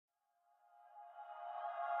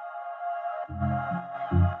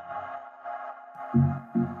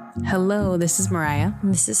Hello, this is Mariah.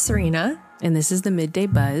 And this is Serena. And this is the Midday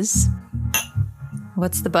Buzz.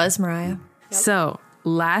 What's the buzz, Mariah? So,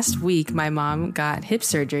 last week, my mom got hip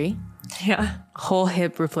surgery. Yeah. Whole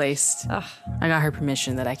hip replaced. Ugh. I got her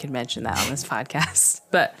permission that I could mention that on this podcast.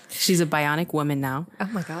 But she's a bionic woman now. Oh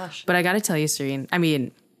my gosh. But I got to tell you, Serene,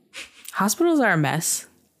 hospitals are a mess,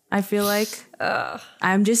 I feel like.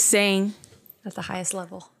 I'm just saying. At the highest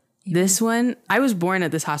level. This one, I was born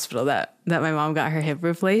at this hospital that my mom got her hip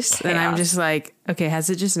replaced. Chaos. And I'm just like, okay,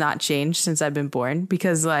 has it just not changed since I've been born?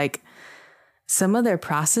 Because like some of their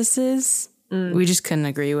processes, we just couldn't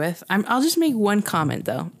agree with. I'll just make one comment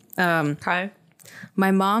though. Okay.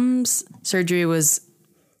 My mom's surgery was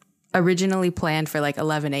originally planned for like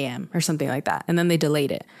 11 a.m. or something like that. And then they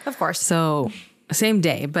delayed it. Of course. So same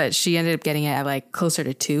day, but she ended up getting it at like closer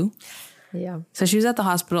to 2. Yeah. So she was at the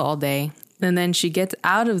hospital all day. And then she gets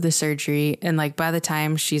out of the surgery. And like by the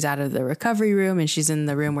time she's out of the recovery room and she's in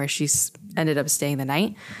the room where she's ended up staying the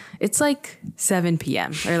night, it's like 7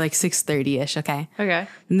 p.m. or like 6:30-ish. Okay. Okay.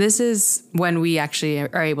 And this is when we actually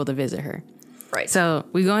are able to visit her. Right. So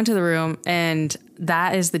we go into the room and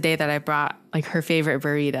that is the day that I brought like her favorite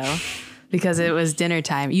burrito because it was dinner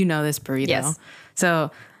time. You know this burrito. Yes. So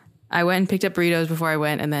I went and picked up burritos before I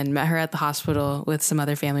went and then met her at the hospital with some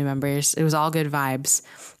other family members. It was all good vibes.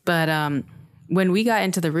 But when we got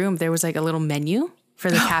into the room, there was like a little menu for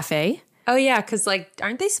the cafe. Oh yeah, because like,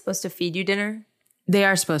 aren't they supposed to feed you dinner? They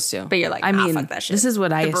are supposed to. But you're like, fuck that shit. This is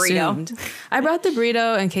what I burrito. assumed. I brought the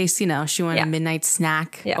burrito in case, she wanted a midnight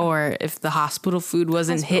snack or if the hospital food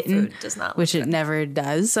wasn't hitting, food does not which it never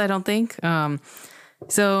does, I don't think.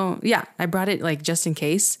 So yeah, I brought it like just in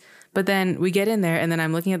case. But then we get in there and then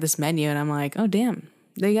I'm looking at this menu and I'm like, oh, damn.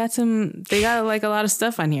 They got like a lot of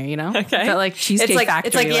stuff on here, Okay. Felt like Cheesecake Factory.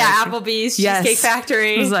 It's like, Applebee's, Cheesecake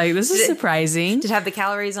Factory. I was like, this is surprising. Did it have the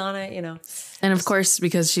calories on it, And of course,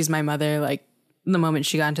 because she's my mother, like the moment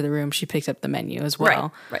she got into the room, she picked up the menu as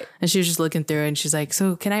well. Right. And she was just looking through it and she's like,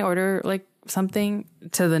 so can I order like something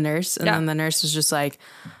to the nurse? And then the nurse was just like,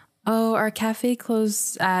 oh, our cafe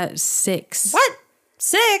closed at 6. What?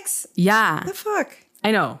 6? Yeah. The fuck? I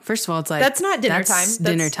know. First of all, it's like that's not dinner time. That's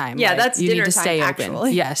dinner time. Yeah, like, that's you dinner need to time. stay Actually.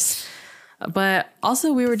 open. Yes, but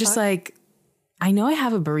also we were just like, I know I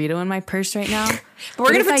have a burrito in my purse right now, but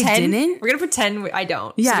we're gonna pretend. We're gonna pretend I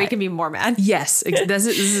don't. Yeah, so we can be more mad. Yes, this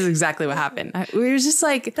is exactly what happened. We were just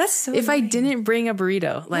like, that's so. If annoying. I didn't bring a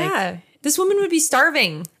burrito, like this woman would be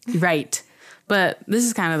starving. Right, but this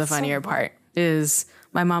is kind of the funnier part. Is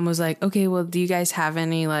my mom was like, okay, well, do you guys have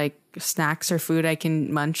any like snacks or food I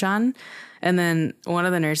can munch on? And then one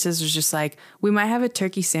of the nurses was just like, we might have a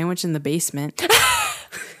turkey sandwich in the basement. Dude,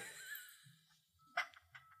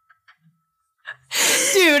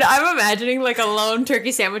 I'm imagining like a lone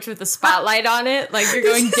turkey sandwich with a spotlight on it. Like you're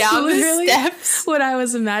going down the steps. What I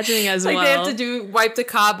was imagining as well. Like they have to wipe the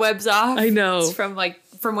cobwebs off. I know. It's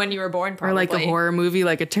from when you were born, probably. Or like a horror movie,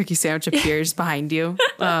 like a turkey sandwich appears behind you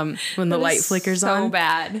when the light flickers on. So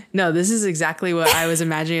bad. No, this is exactly what I was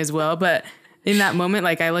imagining as well. But in that moment,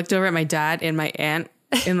 like I looked over at my dad and my aunt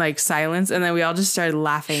in like silence, and then we all just started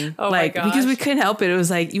laughing. Oh like, my gosh. because we couldn't help it. It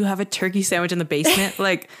was like, you have a turkey sandwich in the basement.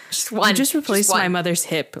 Like, you just replaced my mother's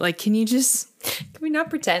hip. Like, can you just... Can we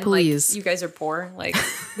not pretend please? Like you guys are poor? Like,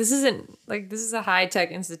 this is a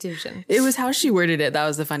high-tech institution. It was how she worded it. That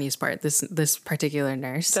was the funniest part, this particular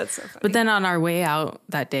nurse. That's so funny. But then on our way out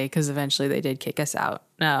that day, because eventually they did kick us out.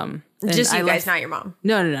 Just you guys, not your mom.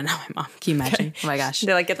 No, not my mom. Can you imagine? Okay. Oh my gosh.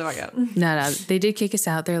 They're like, get the fuck out. No. They did kick us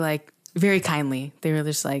out. They're like, very kindly. They were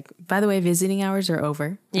just like, by the way, visiting hours are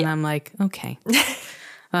over. Yeah. And I'm like, okay.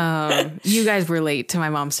 You guys were late to my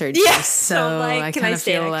mom's surgery. Yeah. So like, I kind of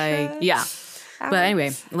feel like, yeah. But anyway,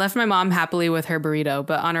 left my mom happily with her burrito.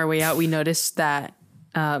 But on our way out, we noticed that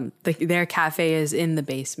their cafe is in the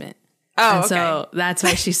basement. Oh, and so that's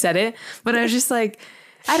why she said it. But I was just like,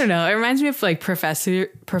 I don't know. It reminds me of like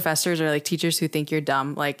professors or like teachers who think you're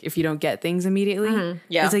dumb. Like if you don't get things immediately,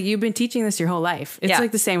 Yeah. It's like you've been teaching this your whole life. It's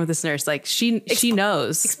like the same with this nurse. Like she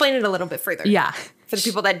knows. Explain it a little bit further. Yeah, for the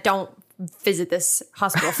people that don't visit this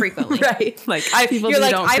hospital frequently, right? Like I've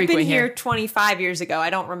been here 25 years ago.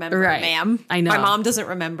 I don't remember, right. Ma'am. I know my mom doesn't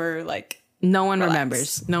remember. Like no one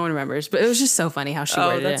remembers. No one remembers. But it was just so funny how she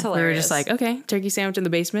worded it. Hilarious. We were just like, okay, turkey sandwich in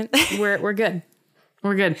the basement. We're good.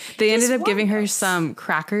 We're good. They ended up giving her some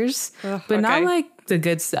crackers, but not like the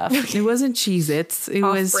good stuff. It wasn't Cheez-Its. It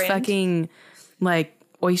was fucking like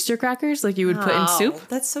oyster crackers like you would put in soup.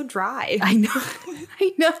 That's so dry. I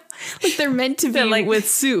know. Like they're meant to be like with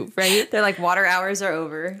soup, right? They're like water hours are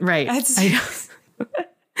over. Right. I know.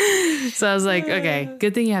 So I was like, okay,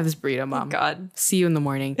 good thing you have this burrito, Mom. God. See you in the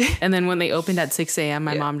morning. And then when they opened at 6 a.m.,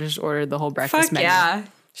 my mom just ordered the whole breakfast menu. Yeah.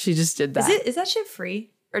 She just did that. Is that shit free?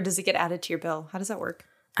 Or does it get added to your bill? How does that work?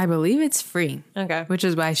 I believe it's free. Okay. Which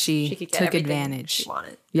is why she took advantage. She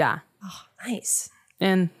wanted. Yeah. Oh, nice.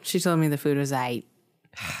 And she told me the food was aight.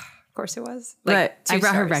 Of course it was. But I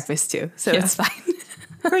brought her breakfast too, so it's fine.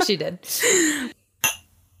 Of course you did.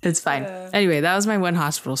 It's fine. Anyway, that was my one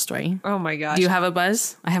hospital story. Oh my gosh. Do you have a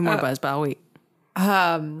buzz? I have more buzz, but I'll wait.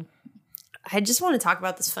 I just want to talk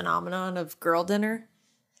about this phenomenon of girl dinner.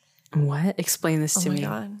 What? Explain this to me. Oh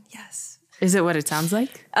my God. Yes. Is it what it sounds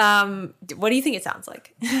like? What do you think it sounds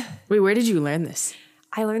like? Wait, where did you learn this?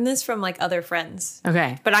 I learned this from like other friends.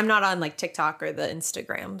 Okay. But I'm not on like TikTok or the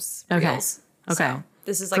Instagrams. Okay. Reels, okay. So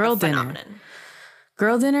this is like girl a phenomenon. Dinner.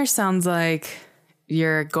 Girl dinner sounds like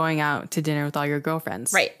you're going out to dinner with all your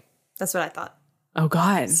girlfriends. Right. That's what I thought. Oh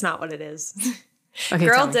God. It's not what it is. Okay,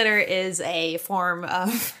 girl dinner is a form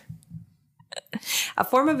of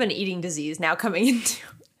an eating disease now coming into.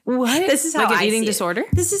 What? This is how like an I eating see disorder? It.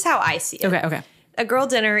 This is how I see it. Okay. A girl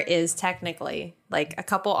dinner is technically like a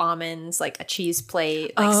couple almonds, like a cheese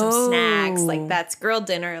plate, like some snacks. Like that's girl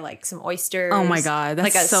dinner, like some oysters. Oh my God.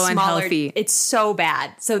 That's like so unhealthy. It's so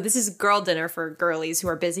bad. So this is girl dinner for girlies who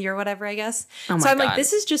are busy or whatever, I guess. Oh my so I'm God. like,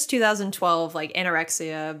 this is just 2012, like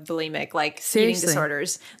anorexia, bulimic, like Seriously. eating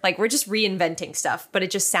disorders. Like we're just reinventing stuff, but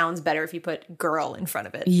it just sounds better if you put girl in front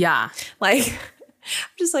of it. Yeah. Like,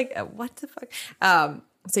 I'm just like, what the fuck?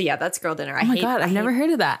 So yeah, that's girl dinner. Oh my God, I've never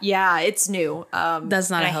heard of that. Yeah, it's new.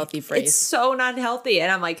 That's not a healthy phrase. It's so not healthy.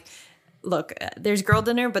 And I'm like, look, there's girl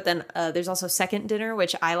dinner, but then there's also second dinner,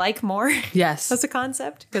 which I like more. Yes. As a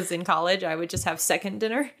concept. Because in college, I would just have second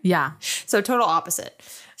dinner. Yeah. So total opposite.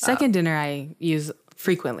 Second dinner I use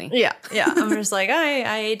frequently. Yeah. I'm just like,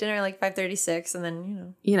 I ate dinner at like 5:36, and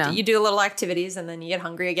then, you do a little activities, and then you get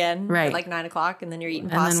hungry again. Right. At like 9 o'clock, and then you're eating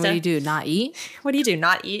And pasta. then what do you do? Not eat? What do you do?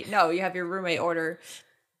 Not eat? No, you have your roommate order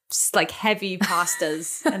like heavy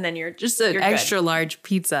pastas, and then you're Just an you're extra good. large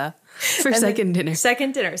pizza for second dinner.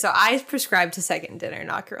 Second dinner. So I prescribe to second dinner,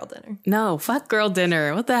 not girl dinner. No, fuck girl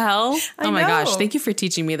dinner. What the hell? Oh my gosh. know. Thank you for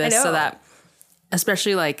teaching me this I know. so that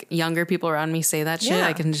especially like younger people around me say that shit. Yeah.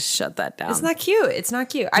 I can just shut that down. It's not cute. It's not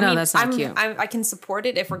cute. I No, mean, that's not cute. I can support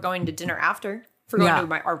it if we're going to dinner after. If we're going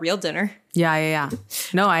to our real dinner. Yeah.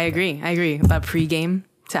 No, I agree. About pregame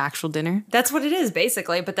to actual dinner. That's what it is,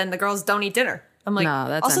 basically. But then the girls don't eat dinner. I'm like, No,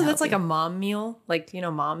 that's also that's like unhealthy. a mom meal. Like,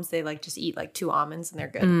 moms, they like just eat like 2 almonds and they're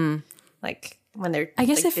good. Like when they're I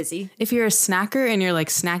guess like, busy. if you're a snacker and you're like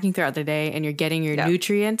snacking throughout the day and you're getting your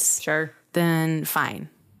nutrients, Sure. then fine.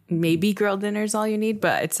 Maybe girl dinner is all you need,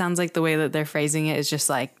 but it sounds like the way that they're phrasing it is just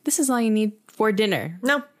like, this is all you need for dinner.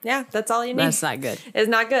 No. Yeah, that's all you need. That's not good. It's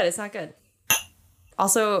not good. It's not good.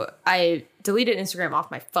 Also, I deleted Instagram off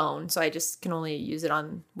my phone, so I just can only use it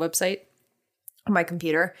on website on my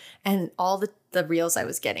computer. And all the reels I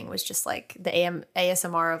was getting was just like the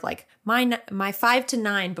ASMR of like my 5 to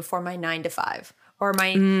 9 before my 9 to 5. Or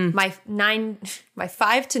my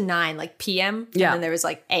 5 to 9 like PM. Yeah. And then there was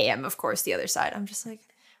like AM, of course, the other side. I'm just like,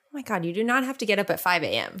 oh my God, you do not have to get up at 5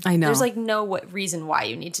 a.m. I know. There's like no reason why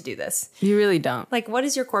you need to do this. You really don't. Like, what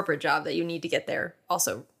is your corporate job that you need to get there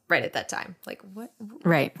also right at that time? Like, what?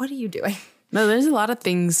 Right. What are you doing? No, there's a lot of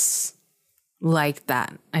things like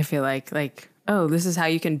that. I feel like, oh, this is how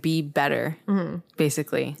you can be better,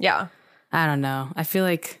 basically. Yeah. I don't know. I feel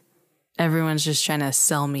like everyone's just trying to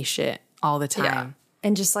sell me shit all the time. Yeah.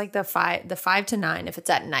 And just like the 5 to 9, if it's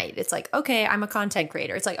at night, it's like, okay, I'm a content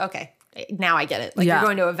creator. It's like, okay, now I get it. Like you're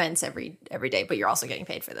going to events every day, but you're also getting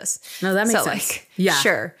paid for this. No, that makes so, sense. Like, Yeah.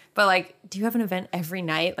 Sure. But like, do you have an event every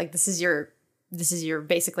night? Like this is your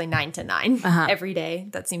basically 9 to 9 every day.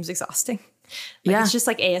 That seems exhausting. Like, Yeah. It's just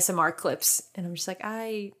like ASMR clips. And I'm just like,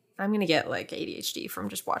 I'm going to get like ADHD from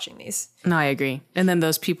just watching these. No, I agree. And then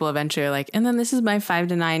those people eventually are like, and then this is my 5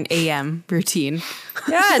 to 9 a.m. routine.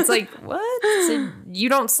 Yeah. It's like, what? So you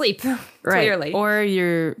don't sleep. Clearly. Or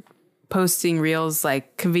you're posting reels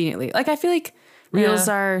like conveniently. Like I feel like reels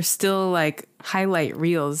are still like highlight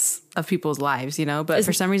reels of people's lives, but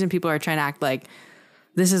for some reason people are trying to act like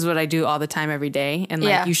this is what I do all the time every day. And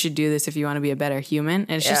like you should do this if you want to be a better human.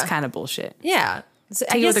 And it's just kind of bullshit. Yeah. So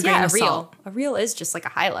I Take it guess, with a grain of reel. salt. A reel is just like a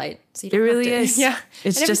highlight. So you It don't have really to- is. Yeah.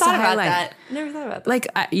 It's I never just a thought about highlight. that. Never thought about that. Like,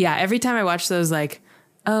 every time I watch those, like,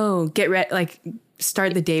 oh, get ready, like,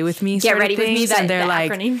 start the day with me. Get sort of ready with me, things, that- and they're the like,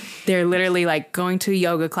 acronym. they're literally like going to a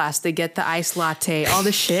yoga class. They get the iced latte, all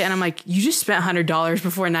this shit, and I'm like, you just spent $100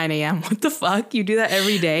 before 9 a.m. What the fuck? You do that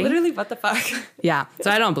every day? Literally, what the fuck? Yeah. So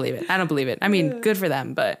I don't believe it. I mean, good for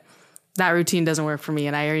them, but that routine doesn't work for me,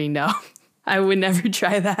 and I already know. I would never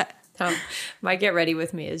try that. My get ready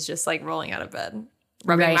with me is just like rolling out of bed.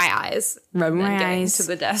 rubbing my eyes. Rubbing my eyes. To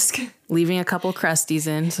the desk. Leaving a couple crusties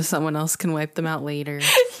in so someone else can wipe them out later.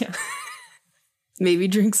 Yeah. Maybe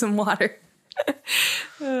drink some water.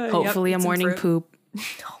 Hopefully a morning poop.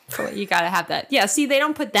 Hopefully. You got to have that. Yeah, see, they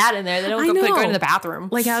don't put that in there. They don't go to the bathroom.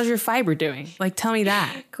 Like, how's your fiber doing? Like, tell me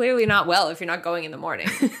that. Clearly not well if you're not going in the morning.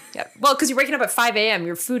 Yeah. Well, because you're waking up at 5 a.m.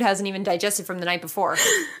 Your food hasn't even digested from the night before.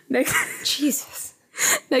 Jesus.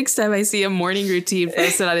 Next time I see a morning routine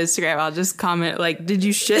posted on Instagram, I'll just comment, like, did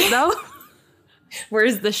you shit, though?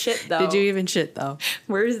 Where's the shit, though? Did you even shit, though?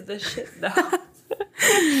 Where's the shit, though?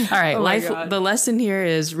 All right, the lesson here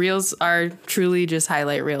is reels are truly just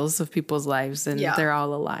highlight reels of people's lives, and they're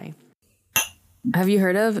all a lie. Have you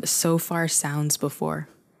heard of So Far Sounds before?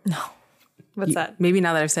 No. What's that? Maybe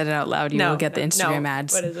now that I've said it out loud, you will get the Instagram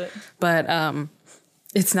ads. What is it? But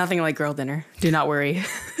it's nothing like girl dinner. Do not worry.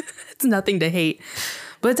 It's nothing to hate.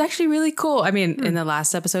 But it's actually really cool. I mean, in the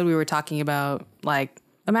last episode, we were talking about, like,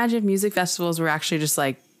 imagine if music festivals were actually just,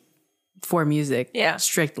 like, for music. Yeah.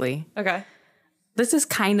 Strictly. Okay. This is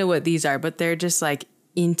kind of what these are, but they're just, like,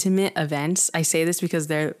 intimate events. I say this because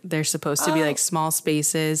they're supposed to be, like, small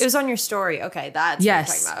spaces. It was on your story. Okay, that's what you're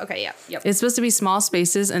talking about. Okay, yeah. Yep. It's supposed to be small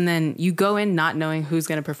spaces, and then you go in not knowing who's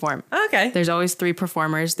going to perform. Okay. There's always 3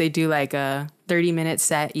 performers. They do, like, a 30-minute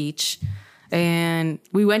set each. And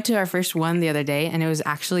we went to our first one the other day, and it was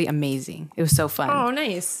actually amazing. It was so fun. Oh,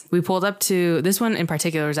 nice. We pulled up to, this one in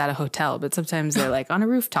particular was at a hotel, but sometimes they're like on a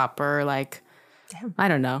rooftop or like, I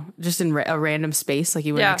don't know, just in a random space like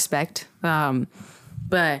you wouldn't expect.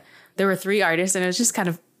 But there were 3 artists, and it was just kind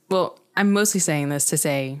of, well, I'm mostly saying this to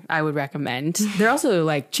say I would recommend. They're also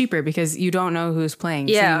like cheaper because you don't know who's playing,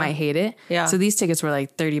 so you might hate it. Yeah. So these tickets were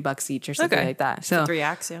like $30 each or something like that. So 3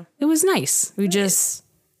 acts, it was nice. We just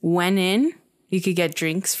went in. You could get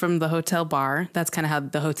drinks from the hotel bar. That's kind of how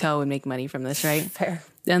the hotel would make money from this, right? Fair.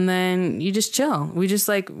 And then you just chill. We just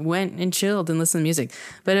like went and chilled and listened to music.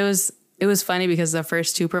 But it was funny because the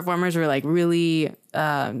first 2 performers were like really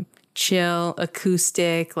chill,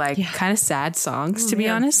 acoustic, like kind of sad songs, to be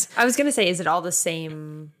honest. I was gonna say, is it all the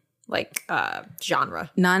same like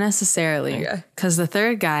genre? Not necessarily, because the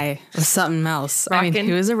third guy was something else. Rockin'. I mean,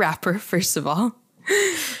 he was a rapper, first of all,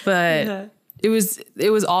 but. It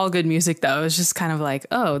was all good music though. It was just kind of like,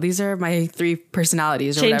 oh, these are my 3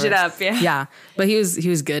 personalities or Change whatever. It up, Yeah. But he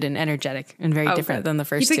was good and energetic and very different than the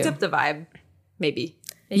first 2. He picked up the vibe, maybe.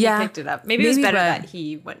 He picked it up. Maybe it was better that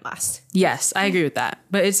he went last. Yes, I agree with that.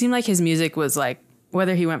 But it seemed like his music was like,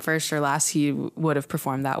 whether he went first or last, he would have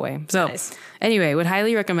performed that way. So anyway, would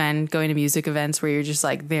highly recommend going to music events where you're just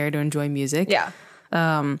like there to enjoy music. Yeah.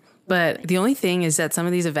 But the only thing is that some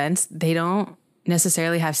of these events, they don't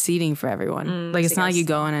necessarily have seating for everyone. Like, it's not like you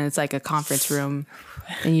go in and it's like a conference room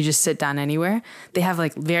and you just sit down anywhere. They have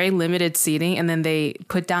like very limited seating, and then they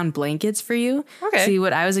put down blankets for you. Okay. See,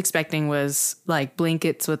 what I was expecting was like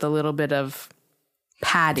blankets with a little bit of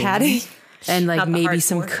padding. And like maybe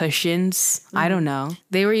some cushions. I don't know.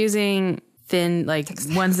 They were using thin, like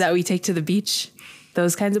ones that we take to the beach.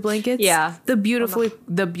 Those kinds of blankets. Yeah. The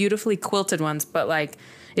beautifully quilted ones, but like,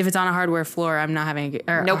 if it's on a hardwood floor, I'm not having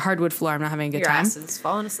a hardwood floor, I'm not having a good time. Your ass is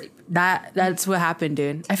falling asleep. That's what happened,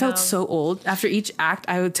 dude. I felt so old. After each act,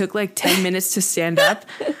 I took like 10 minutes to stand up.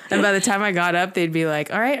 And by the time I got up, they'd be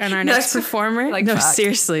like, all right, and our next performer. Like, no,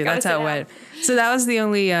 seriously, that's how it went. So that was the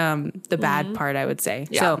only, the bad part, I would say.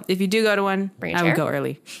 Yeah. So if you do go to one, I would go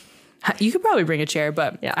early. You could probably bring a chair,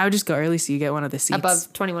 but I would just go early so you get one of the seats.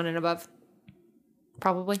 Above 21 and above,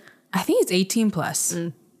 probably. I think it's 18 plus.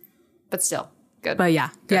 But still. Good. But yeah.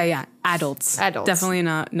 Adults. Definitely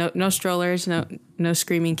not. No strollers, no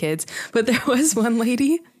screaming kids. But there was one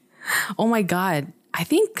lady. Oh my God. I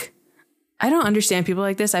don't understand people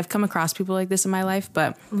like this. I've come across people like this in my life,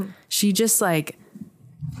 but she just like,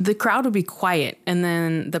 the crowd would be quiet. And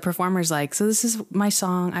then the performer's like, so this is my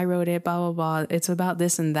song. I wrote it, blah, blah, blah. It's about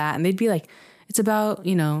this and that. And they'd be like, it's about,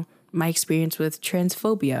 my experience with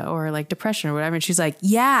transphobia or like depression or whatever. And she's like,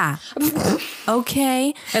 yeah,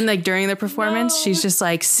 okay. And like during the performance, she's just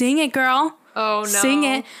like, sing it, girl. Oh, no. Sing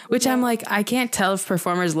it. Which I'm like, I can't tell if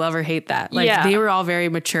performers love or hate that. Like they were all very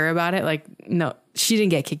mature about it. Like, no, she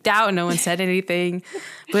didn't get kicked out. No one said anything,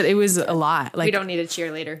 but it was a lot. Like, we don't need a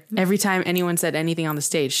cheerleader. Every time anyone said anything on the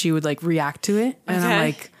stage, she would like react to it. And I'm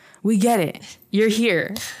like, we get it. You're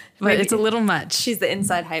here. But it's a little much. She's the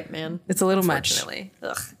inside hype man. It's a little much.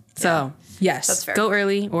 Ugh. So yes, go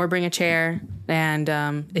early or bring a chair and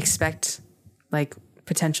expect like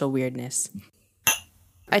potential weirdness.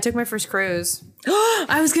 I took my first cruise.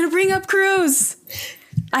 I was going to bring up cruise.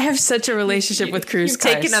 I have such a relationship with cruise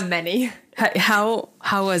cars. You've taken a many. How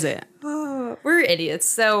was it? We're idiots.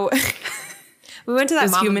 So We went to that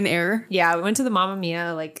human error. Yeah, we went to the Mamma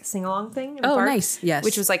Mia like sing along thing. In the park, nice. Yes,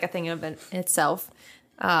 which was like a thing in itself.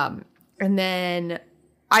 And then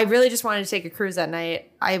I really just wanted to take a cruise that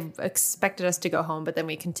night. I expected us to go home, but then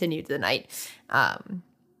we continued the night.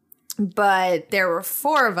 But there were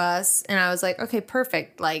 4 of us, and I was like, okay,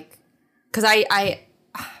 perfect. Like, because I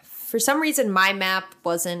for some reason my map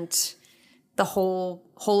wasn't the whole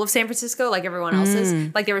of San Francisco like everyone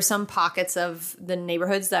else's. Like there were some pockets of the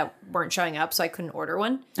neighborhoods that weren't showing up, so I couldn't order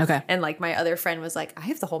one. Okay. And like my other friend was like, I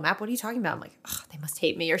have the whole map. What are you talking about? I'm like, oh, they must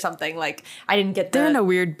hate me or something. Like I didn't get They're in a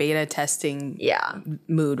weird beta testing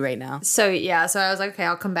mood right now. So I was like, okay,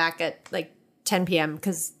 I'll come back at like 10 p.m.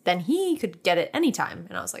 because then he could get it anytime.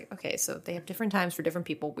 And I was like, okay, so they have different times for different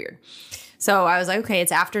people. Weird. So I was like, okay,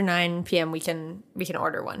 it's after 9 p.m. We can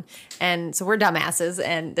order one. And so we're dumbasses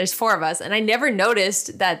and there's 4 of us. And I never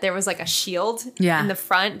noticed that there was like a shield in the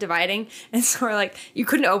front dividing. And so we're like, you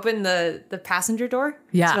couldn't open the passenger door.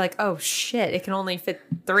 Yeah. So we're like, oh shit, it can only fit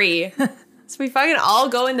 3. So we fucking all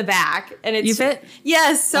go in the back. And it's, you fit?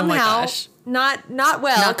 Yes, somehow. Oh my gosh. Not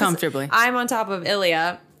well. Not comfortably. I'm on top of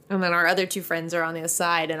Ilya. And then our other 2 friends are on the other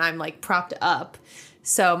side, and I'm like propped up.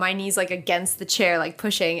 So my knee's like against the chair, like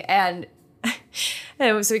pushing. And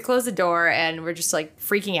so we close the door and we're just like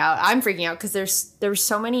freaking out. I'm freaking out because there were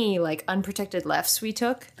so many like unprotected lefts we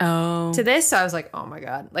took to this. So I was like, oh my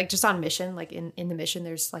God, like just on mission, like in the mission,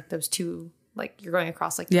 there's like those 2, like you're going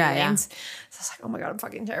across like 2 lanes. So I was like, oh my God, I'm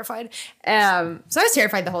fucking terrified. So I was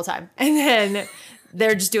terrified the whole time. And then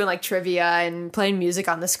they're just doing like trivia and playing music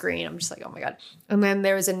on the screen. I'm just like, oh my God. And then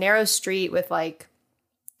there was a narrow street with like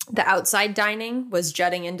the outside dining was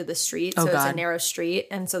jutting into the street. So it was a narrow street.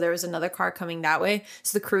 And so there was another car coming that way.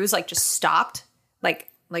 So the cruise like just stopped. Like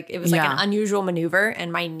it was like an unusual maneuver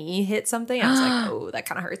and my knee hit something. I was like, oh, that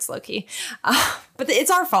kind of hurts low key. But it's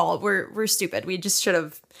our fault. We're stupid. We just should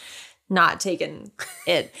have not taken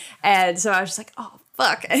it. And so I was just like, oh,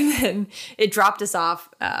 fuck. And then it dropped us off.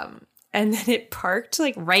 And then it parked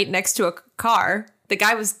like right next to a car. The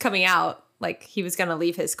guy was coming out, like he was going to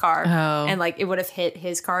leave his car. Oh. And like it would have hit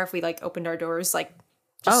his car if we like opened our doors like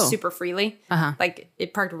just super freely. Like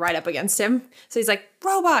it parked right up against him. So he's like,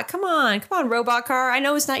 robot, come on, robot car. I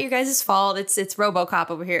know it's not your guys' fault. It's RoboCop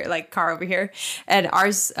over here, like car over here. And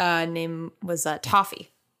ours name was Toffee.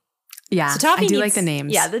 Yeah, so Toffee I do like the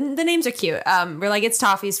names. Yeah, the names are cute. We're like, it's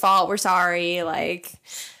Toffee's fault. We're sorry. Like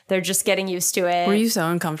they're just getting used to it. Were you so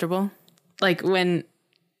uncomfortable? Like when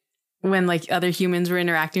like other humans were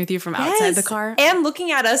interacting with you from outside the car and looking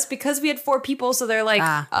at us because we had 4 people. So they're like,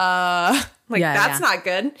 that's not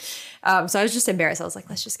good. So I was just embarrassed. I was like,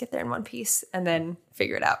 let's just get there in one piece and then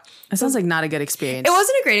figure it out. It sounds like not a good experience. It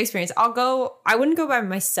wasn't a great experience. I wouldn't go by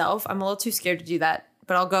myself. I'm a little too scared to do that,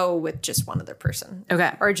 but I'll go with just one other person.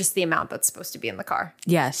 Okay. Or just the amount that's supposed to be in the car.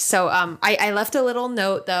 Yes. So I left a little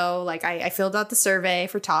note though. Like I filled out the survey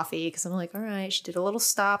for Toffee because I'm like, all right, she did a little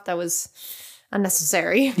stop. That was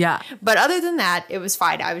unnecessary. Yeah. But other than that, it was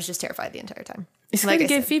fine. I was just terrified the entire time. It's good to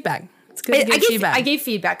give feedback. It's good to give feedback. I gave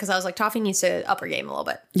feedback because I was like, Toffee needs to up her game a little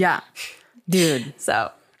bit. Yeah. Dude.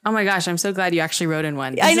 So. Oh my gosh, I'm so glad you actually wrote in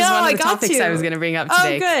one. I know, This is one of the I got topics to. I was going to bring up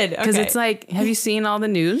today. Oh, good. Because it's like, have you seen all the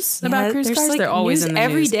news about cruise cars? Like They're always in the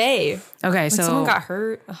every news. day. Okay, like so someone got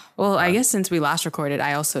hurt. Well, I guess since we last recorded,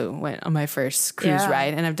 I also went on my first cruise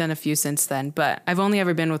ride, and I've done a few since then. But I've only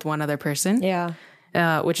ever been with one other person. Yeah.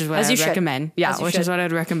 Which is what I would recommend. Yeah, which is what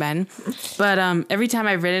I'd recommend. But every time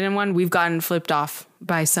I've ridden in one, we've gotten flipped off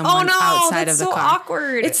by someone outside of the car. That's so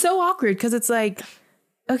awkward. It's so awkward because it's like,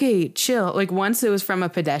 okay, chill. Like once it was from a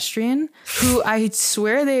pedestrian who I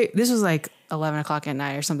swear this was like 11 o'clock at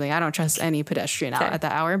night or something. I don't trust any pedestrian out at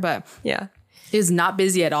that hour, but it was not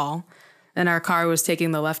busy at all. And our car was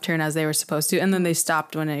taking the left turn as they were supposed to. And then they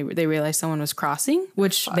stopped when they realized someone was crossing,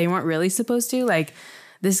 which they weren't really supposed to. Like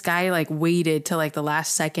this guy like waited till like the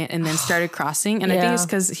last second and then started crossing. And I think it's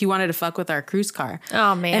because he wanted to fuck with our cruise car.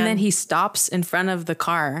 Oh man. And then he stops in front of the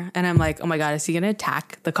car. And I'm like, oh my God, is he going to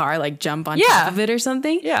attack the car? Like jump on top of it or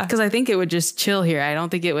something? Yeah. Because I think it would just chill here. I don't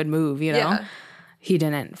think it would move, you know? Yeah. He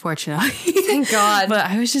didn't, fortunately. Thank God. But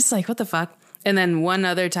I was just like, what the fuck? And then one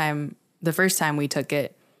other time, the first time we took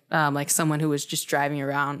it, like someone who was just driving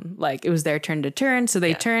around, like it was their turn to turn. So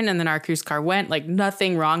they turned and then our cruise car went, like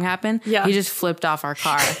nothing wrong happened. Yeah. He just flipped off our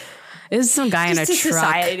car. It was some guy in a truck.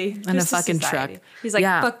 Society. In a fucking truck. He's like,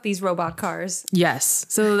 fuck these robot cars. Yes.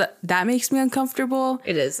 So that makes me uncomfortable.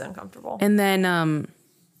 It is uncomfortable. And then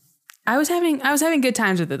I was having good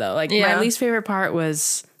times with it though. Like my least favorite part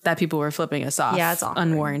was that people were flipping us off. Yeah, it's awkward.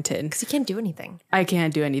 Unwarranted. Because you can't do anything. I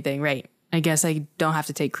can't do anything, right? I guess I don't have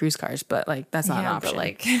to take cruise cars, but like that's not an option.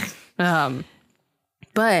 But like,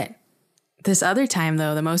 but this other time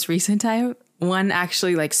though, the most recent time, one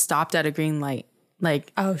actually like stopped at a green light.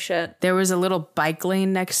 Like, oh shit, there was a little bike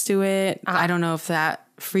lane next to it. I don't know if that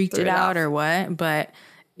freaked it out or what, but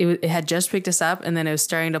it had just picked us up, and then it was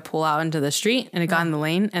starting to pull out into the street, and it got in the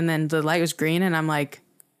lane, and then the light was green, and I'm like,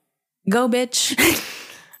 go bitch.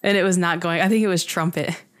 And it was not going. I think it was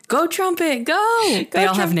Trumpet. Go Trumpet, go. They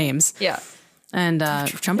all have names. Yeah. And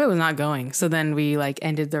Trumpet was not going. So then we like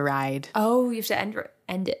ended the ride. Oh, you have to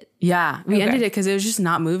end it. Yeah, we ended it because it was just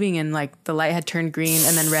not moving, and like the light had turned green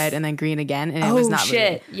and then red and then green again, and it was not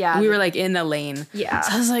moving. Yeah, we were like in the lane. Yeah,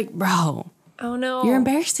 so I was like, bro, oh no, you're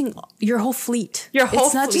embarrassing your whole fleet.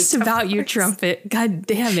 It's not just about your Trumpet. God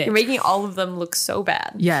damn it, you're making all of them look so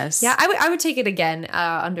bad. Yes, yeah, I would take it again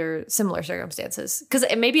under similar circumstances, because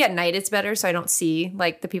maybe at night it's better, so I don't see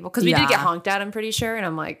like the people, because we did get honked at, I'm pretty sure, and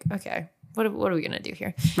I'm like, okay. What are we gonna do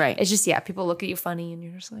here? Right. It's just people look at you funny, and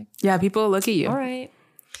you're just like, yeah, people look at you. All right.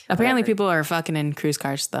 Apparently, people are fucking in cruise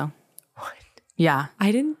cars, though. What? Yeah.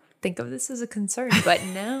 I didn't think of this as a concern, but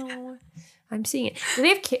now I'm seeing it. Do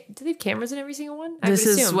they have cameras in every single one? This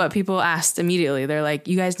is what people asked immediately. They're like,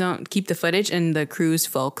 you guys don't keep the footage, and the cruise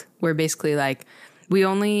folk were basically like, we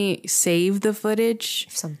only save the footage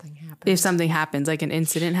if something happens, like an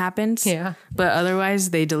incident happens. Yeah. But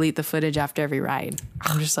otherwise, they delete the footage after every ride.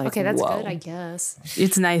 I'm just like, okay, that's whoa. good, I guess.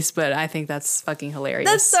 It's nice, but I think that's fucking hilarious.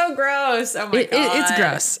 That's so gross. Oh my God. It's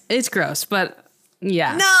gross. It's gross, but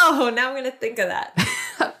yeah. No, now I'm going to think of that.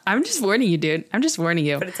 I'm just warning you, dude. I'm just warning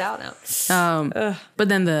you. But it's out now. But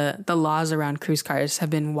then the laws around cruise cars have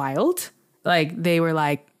been wild. Like, they were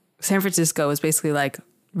like, San Francisco was basically like,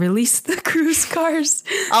 release the cruise cars.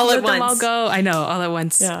 All Let at once. them all go. I know, all at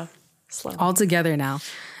once. Yeah. All together now.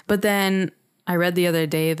 But then I read the other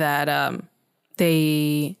day that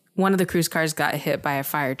one of the cruise cars got hit by a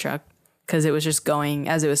fire truck because it was just going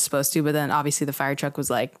as it was supposed to. But then obviously the fire truck was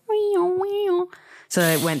like, wee-oo, wee-oo. So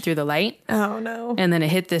it went through the light. Oh no. And then it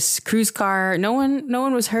hit this cruise car. No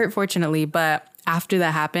one was hurt, fortunately. But after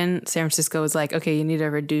that happened, San Francisco was like, okay, you need to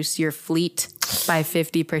reduce your fleet by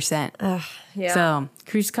 50%. Yeah. So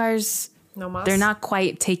cruise cars, no mas. They're not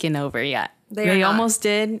quite taken over yet. They almost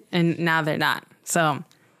did, and now they're not. So,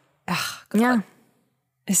 yeah.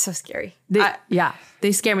 It's so scary.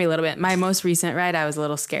 They scare me a little bit. My most recent ride, I was a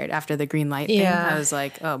little scared after the green light thing. I was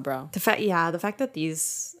like, oh, bro. The fact that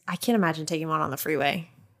these, I can't imagine taking one on the freeway.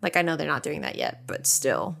 Like, I know they're not doing that yet, but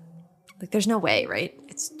still. Like, there's no way, right?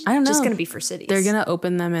 It's just going to be for cities. They're going to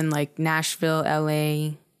open them in, like, Nashville,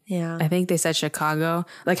 LA. Yeah. I think they said Chicago.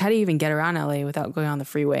 Like, how do you even get around LA without going on the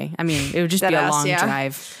freeway? I mean, it would just be a long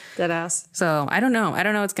drive. Deadass. So, I don't know. I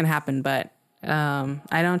don't know what's going to happen, but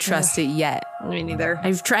I don't trust it yet. Me neither.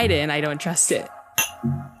 I've tried it, and I don't trust it.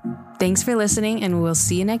 Thanks for listening, and we'll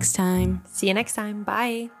see you next time. See you next time.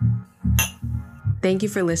 Bye. Thank you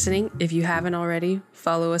for listening. If you haven't already,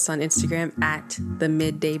 follow us on Instagram at The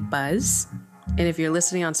Midday Buzz. And if you're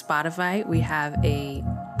listening on Spotify, we have a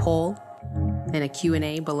poll and a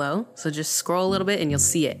Q&A below. So just scroll a little bit and you'll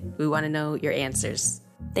see it. We want to know your answers.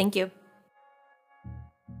 Thank you.